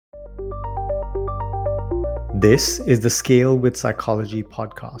This is the Scale with Psychology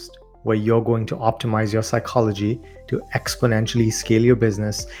podcast, where you're going to optimize your psychology to exponentially scale your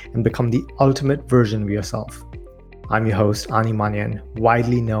business and become the ultimate version of yourself. I'm your host, Ani Manian,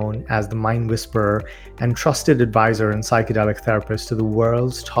 widely known as the Mind Whisperer and trusted advisor and psychedelic therapist to the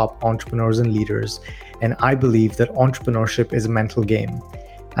world's top entrepreneurs and leaders. And I believe that entrepreneurship is a mental game.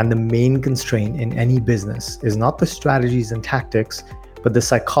 And the main constraint in any business is not the strategies and tactics, but the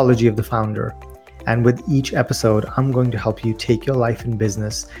psychology of the founder. And with each episode, I'm going to help you take your life and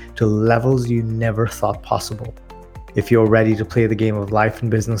business to levels you never thought possible. If you're ready to play the game of life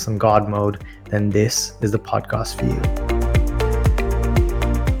and business on God mode, then this is the podcast for you.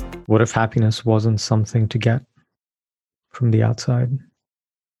 What if happiness wasn't something to get from the outside?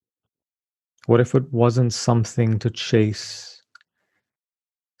 What if it wasn't something to chase?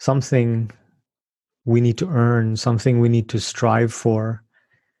 Something we need to earn, something we need to strive for?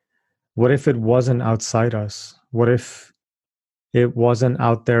 What if it wasn't outside us? What if it wasn't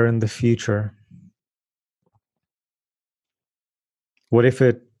out there in the future? What if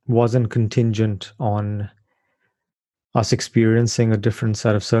it wasn't contingent on us experiencing a different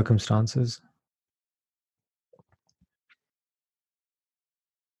set of circumstances?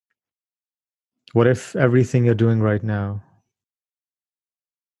 What if everything you're doing right now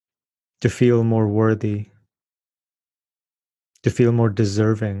to feel more worthy, to feel more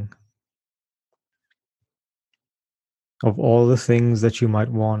deserving of all the things that you might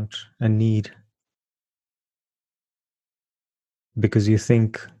want and need, because you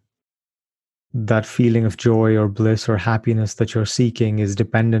think that feeling of joy or bliss or happiness that you're seeking is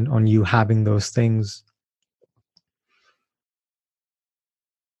dependent on you having those things?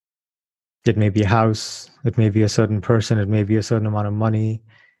 It may be a house, it may be a certain person, it may be a certain amount of money.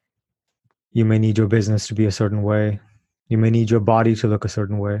 You may need your business to be a certain way. You may need your body to look a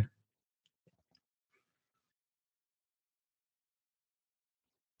certain way.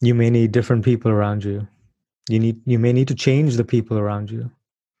 You may need different people around you. You may need to change the people around you.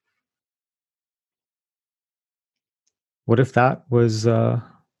 What if that was a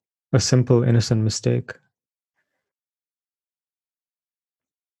simple, innocent mistake?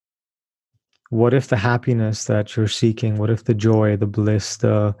 What if the happiness that you're seeking, what if the joy, the bliss,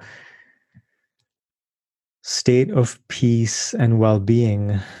 the state of peace and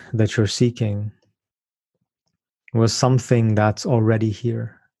well-being that you're seeking was something that's already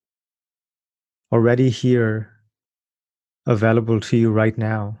here, available to you right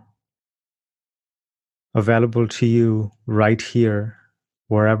now, available to you right here,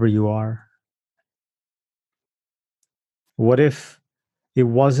 wherever you are? What if it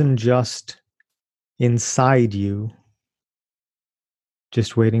wasn't just inside you,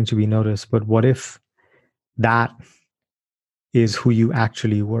 just waiting to be noticed, but what if that is who you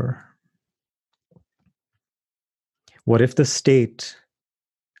actually were? What if the state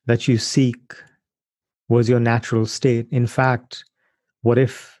that you seek was your natural state? In fact, what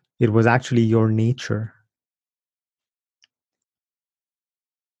if it was actually your nature?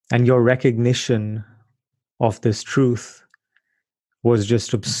 And your recognition of this truth was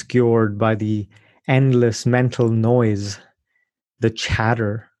just obscured by the endless mental noise, the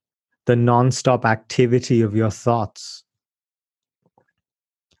chatter, the nonstop activity of your thoughts.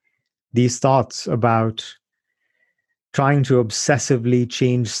 These thoughts about trying to obsessively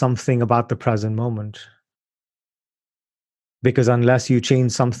change something about the present moment. Because unless you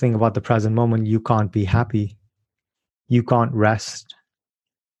change something about the present moment, you can't be happy. You can't rest.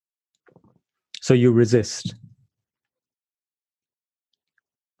 So you resist.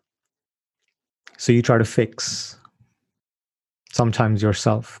 So you try to fix, sometimes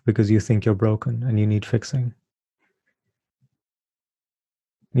yourself, because you think you're broken and you need fixing.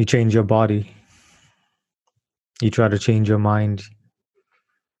 You change your body. You try to change your mind.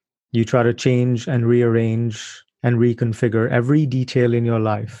 You try to change and rearrange and reconfigure every detail in your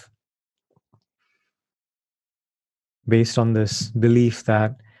life based on this belief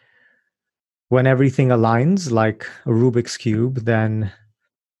that when everything aligns like a Rubik's Cube, then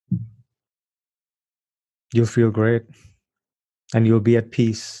you'll feel great and you'll be at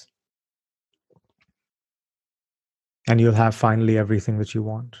peace and you'll have finally everything that you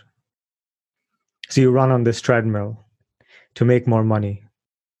want. So you run on this treadmill to make more money,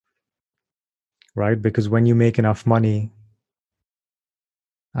 right? Because when you make enough money,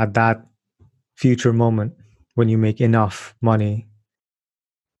 at that future moment, when you make enough money,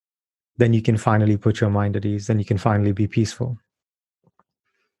 then you can finally put your mind at ease, then you can finally be peaceful.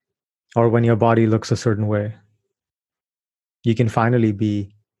 Or when your body looks a certain way, you can finally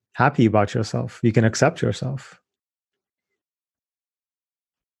be happy about yourself. You can accept yourself.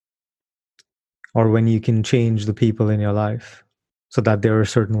 or when you can change the people in your life so that they're a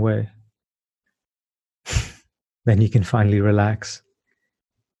certain way, then you can finally relax.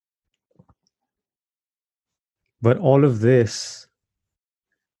 But all of this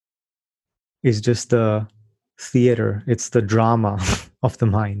is just the theater, it's the drama of the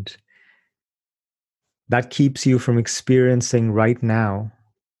mind that keeps you from experiencing right now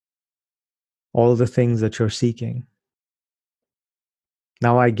all the things that you're seeking.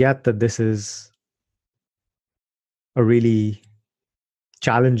 Now, I get that this is a really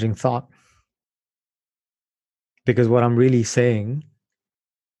challenging thought, because what I'm really saying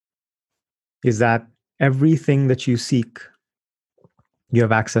is that everything that you seek, you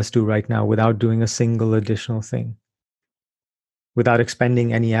have access to right now without doing a single additional thing, without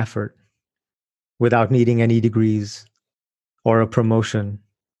expending any effort, without needing any degrees or a promotion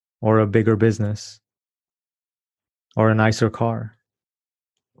or a bigger business or a nicer car.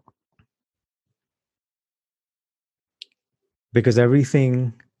 Because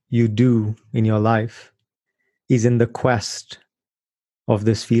everything you do in your life is in the quest of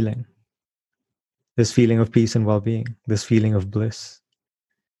this feeling of peace and well-being, this feeling of bliss,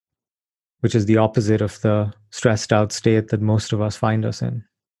 which is the opposite of the stressed out state that most of us find us in.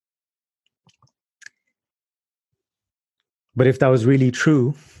 But if that was really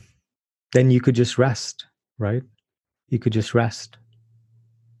true, then you could just rest, right? You could just rest.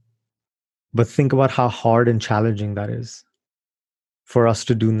 But think about how hard and challenging that is for us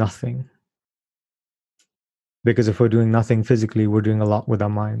to do nothing. Because if we're doing nothing physically, we're doing a lot with our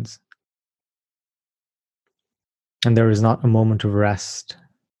minds. And there is not a moment of rest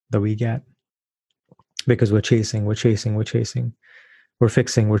that we get, because we're chasing. We're fixing, we're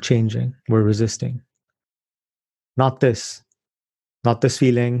changing, we're resisting. Not this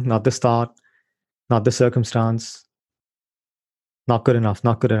feeling, not this thought, not the circumstance. Not good enough,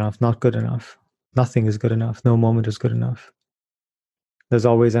 not good enough, not good enough. Nothing is good enough. No moment is good enough. There's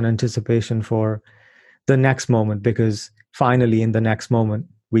always an anticipation for the next moment, because finally in the next moment,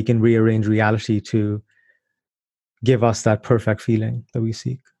 we can rearrange reality to give us that perfect feeling that we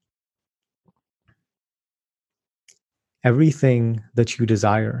seek. Everything that you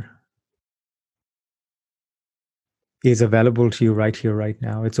desire is available to you right here, right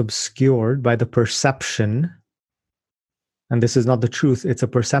now. It's obscured by the perception, and this is not the truth, it's a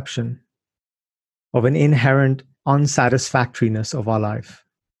perception of an inherent unsatisfactoriness of our life.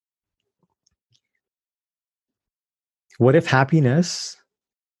 What if happiness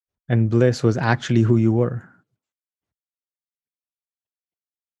and bliss was actually who you were?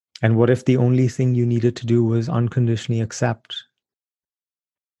 And what if the only thing you needed to do was unconditionally accept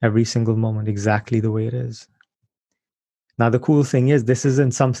every single moment exactly the way it is? Now, the cool thing is, this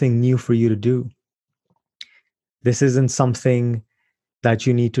isn't something new for you to do. This isn't something that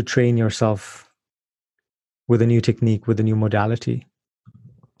you need to train yourself with a new technique, with a new modality.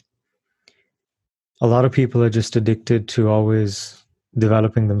 A lot of people are just addicted to always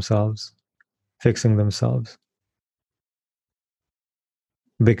developing themselves, fixing themselves,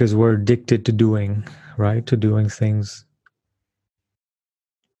 because we're addicted to doing, right? To doing things.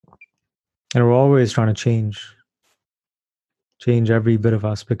 And we're always trying to change every bit of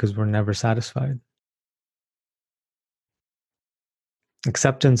us, because we're never satisfied.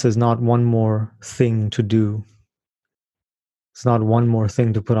 Acceptance is not one more thing to do. It's not one more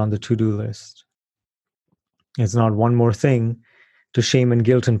thing to put on the to-do list. It's not one more thing to shame and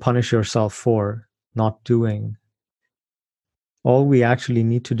guilt and punish yourself for not doing. All we actually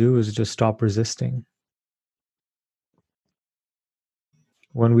need to do is just stop resisting.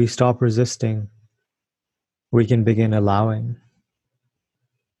 When we stop resisting, we can begin allowing.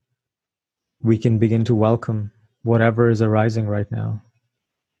 We can begin to welcome whatever is arising right now.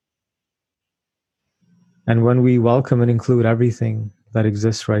 And when we welcome and include everything that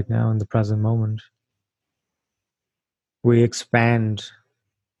exists right now in the present moment, we expand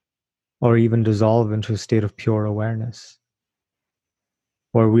or even dissolve into a state of pure awareness,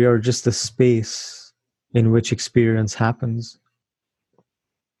 where we are just the space in which experience happens.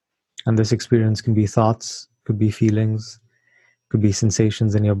 And this experience can be thoughts, could be feelings, could be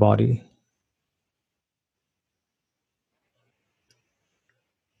sensations in your body.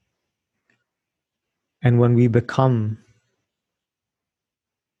 And when we become,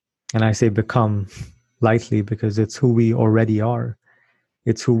 and I say become lightly because it's who we already are,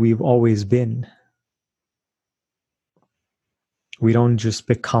 it's who we've always been. We don't just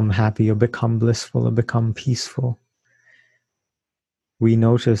become happy or become blissful or become peaceful. We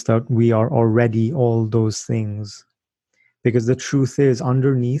notice that we are already all those things. Because the truth is,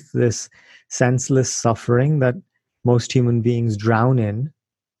 underneath this senseless suffering that most human beings drown in,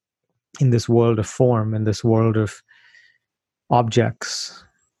 in this world of form, in this world of objects,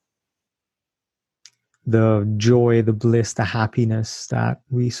 the joy, the bliss, the happiness that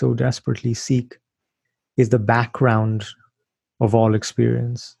we so desperately seek is the background of all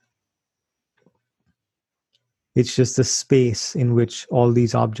experience. It's just the space in which all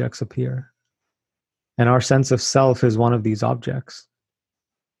these objects appear. And our sense of self is one of these objects.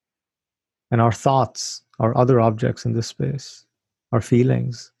 And our thoughts are other objects in this space, our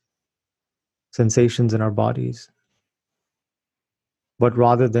feelings, sensations in our bodies. But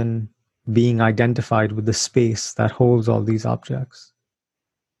rather than being identified with the space that holds all these objects,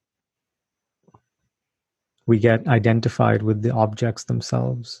 we get identified with the objects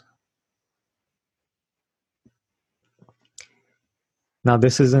themselves. Now,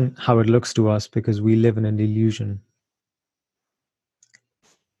 this isn't how it looks to us because we live in an illusion.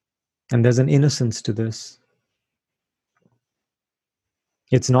 And there's an innocence to this.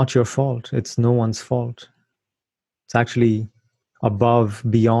 It's not your fault. It's no one's fault. It's actually above,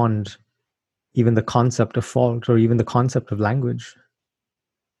 beyond even the concept of fault or even the concept of language.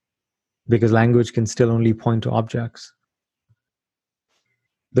 Because language can still only point to objects.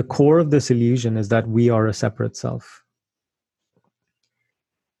 The core of this illusion is that we are a separate self.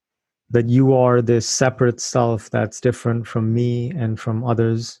 That you are this separate self that's different from me and from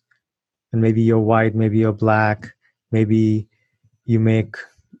others. And maybe you're white, maybe you're black, maybe you make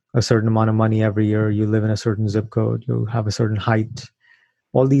a certain amount of money every year, you live in a certain zip code, you have a certain height.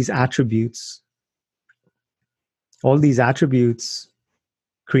 All these attributes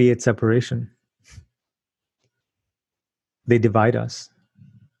create separation. They divide us.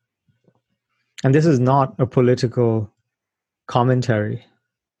 And this is not a political commentary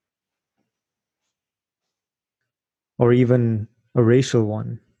or even a racial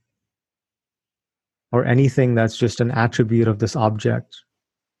one or anything that's just an attribute of this object,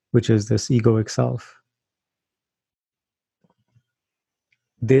 which is this egoic self.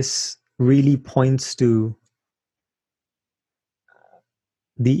 This really points to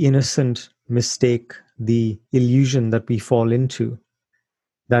the innocent mistake, the illusion that we fall into,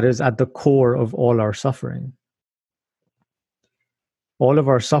 that is at the core of all our suffering. All of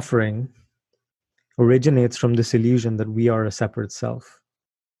our suffering originates from this illusion that we are a separate self.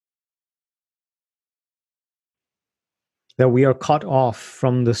 That we are cut off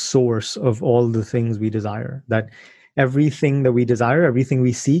from the source of all the things we desire. That everything that we desire, everything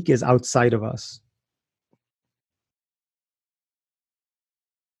we seek is outside of us.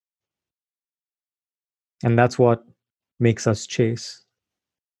 And that's what makes us chase.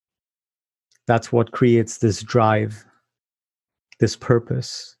 That's what creates this drive, this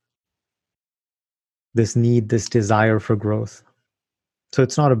purpose, this need, this desire for growth. So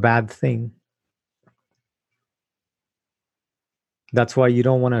it's not a bad thing. That's why you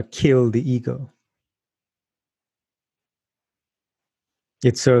don't want to kill the ego.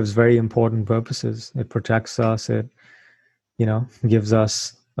 It serves very important purposes. It protects us. It, gives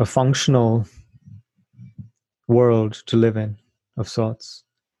us a functional world to live in of sorts.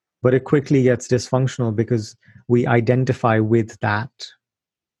 But it quickly gets dysfunctional because we identify with that.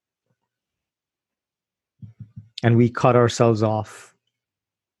 And we cut ourselves off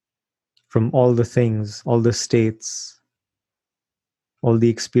from all the things, all the states, all the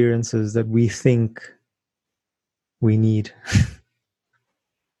experiences that we think we need.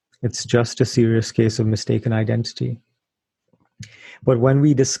 It's just a serious case of mistaken identity. But when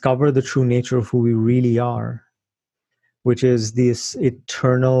we discover the true nature of who we really are, which is this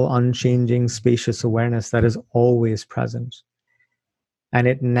eternal, unchanging, spacious awareness that is always present, and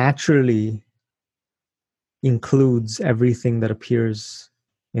it naturally includes everything that appears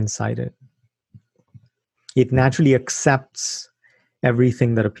inside it. It naturally accepts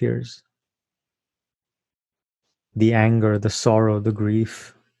everything that appears. The anger, the sorrow, the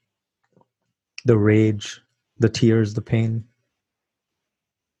grief, the rage, the tears, the pain.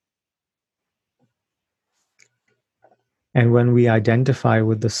 And when we identify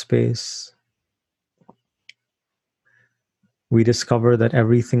with the space, we discover that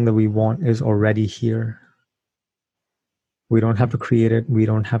everything that we want is already here. We don't have to create it. We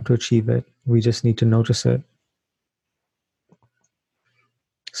don't have to achieve it. We just need to notice it.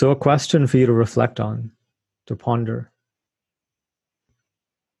 So a question for you to reflect on, to ponder.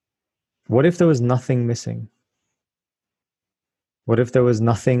 What if there was nothing missing? What if there was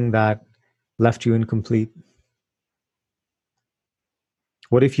nothing that left you incomplete?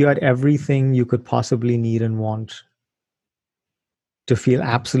 What if you had everything you could possibly need and want to feel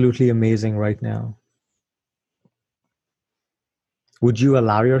absolutely amazing right now? Would you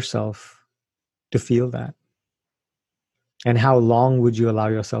allow yourself to feel that? And how long would you allow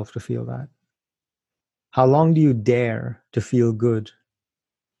yourself to feel that? How long do you dare to feel good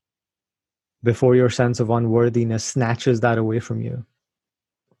before your sense of unworthiness snatches that away from you,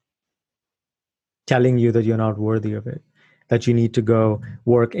 telling you that you're not worthy of it, that you need to go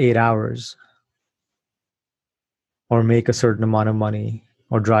work 8 hours or make a certain amount of money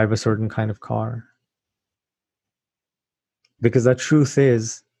or drive a certain kind of car? Because the truth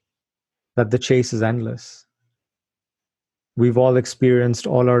is that the chase is endless. We've all experienced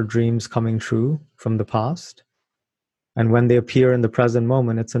all our dreams coming true from the past. And when they appear in the present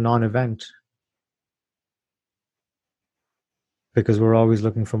moment, it's a non-event. Because we're always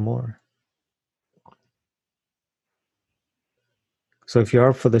looking for more. So if you're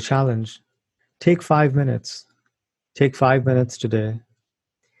up for the challenge, take 5 minutes. Take 5 minutes today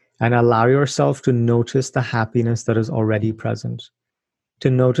and allow yourself to notice the happiness that is already present, to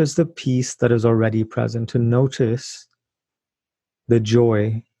notice the peace that is already present, to notice the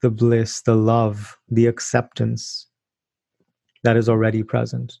joy, the bliss, the love, the acceptance that is already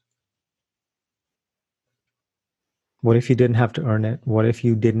present. What if you didn't have to earn it? What if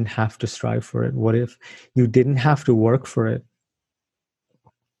you didn't have to strive for it? What if you didn't have to work for it?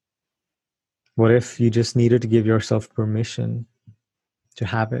 What if you just needed to give yourself permission to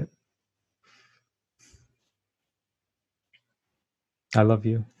have it? I love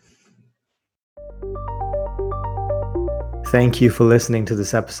you. Thank you for listening to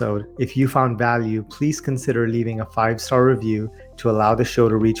this episode. If you found value, please consider leaving a 5-star review to allow the show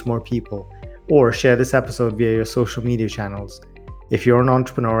to reach more people, or share this episode via your social media channels. If you're an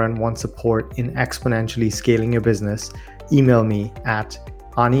entrepreneur and want support in exponentially scaling your business, email me at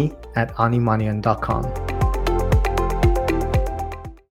ani@animanian.com.